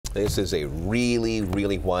This is a really,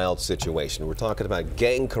 really wild situation. We're talking about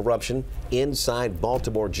gang corruption inside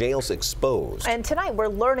Baltimore jails exposed. And tonight we're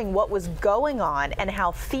learning what was going on and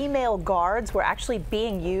how female guards were actually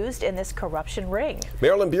being used in this corruption ring.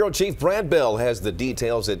 Maryland Bureau Chief Brad Bell has the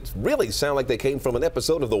details that really sound like they came from an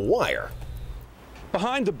episode of The Wire.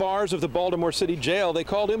 Behind the bars of the Baltimore City Jail, they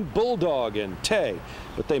called him Bulldog and Tay,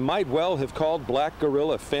 but they might well have called Black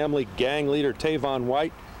Guerrilla family gang leader Tavon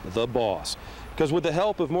White the boss. Because with the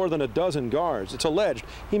help of more than a dozen guards, it's alleged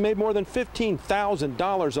he made more than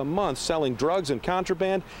 $15,000 a month selling drugs and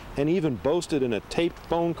contraband, and even boasted in a taped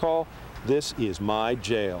phone call, "This is my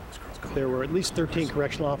jail." There were at least 13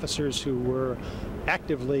 correctional officers who were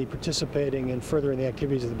actively participating in furthering the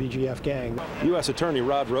activities of the BGF gang. U.S. Attorney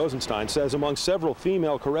Rod Rosenstein says among several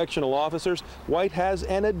female correctional officers, White has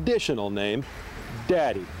an additional name,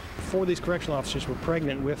 Daddy. 4 of these correctional officers were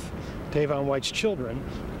pregnant with Tavon White's children.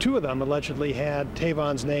 2 of them allegedly had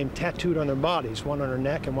Tavon's name tattooed on their bodies, one on her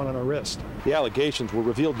neck and one on her wrist. The allegations were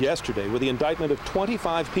revealed yesterday with the indictment of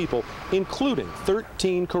 25 people, including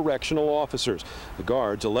 13 correctional officers. The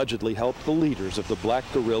guards allegedly helped the leaders of the Black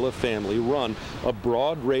Guerrilla family run a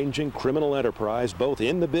broad-ranging criminal enterprise both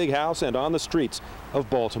in the big house and on the streets of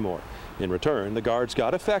Baltimore. In return, the guards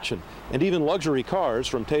got affection and even luxury cars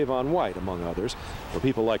from Tavon White, among others. For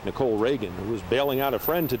people like Nicole Reagan, who was bailing out a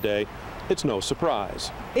friend today, it's no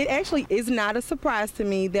surprise. It actually is not a surprise to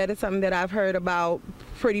me. That is something that I've heard about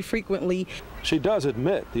pretty frequently. She does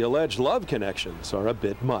admit the alleged love connections are a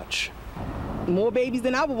bit much. More babies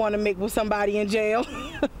than I would want to make with somebody in jail.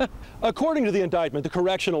 According to the indictment, the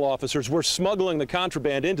correctional officers were smuggling the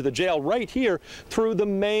contraband into the jail right here through the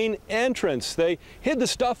main entrance. They hid the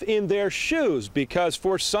stuff in their shoes because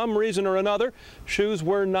for some reason or another, shoes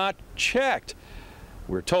were not checked.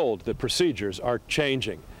 We're told that procedures are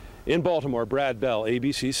changing. In Baltimore, Brad Bell,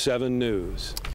 ABC 7 News.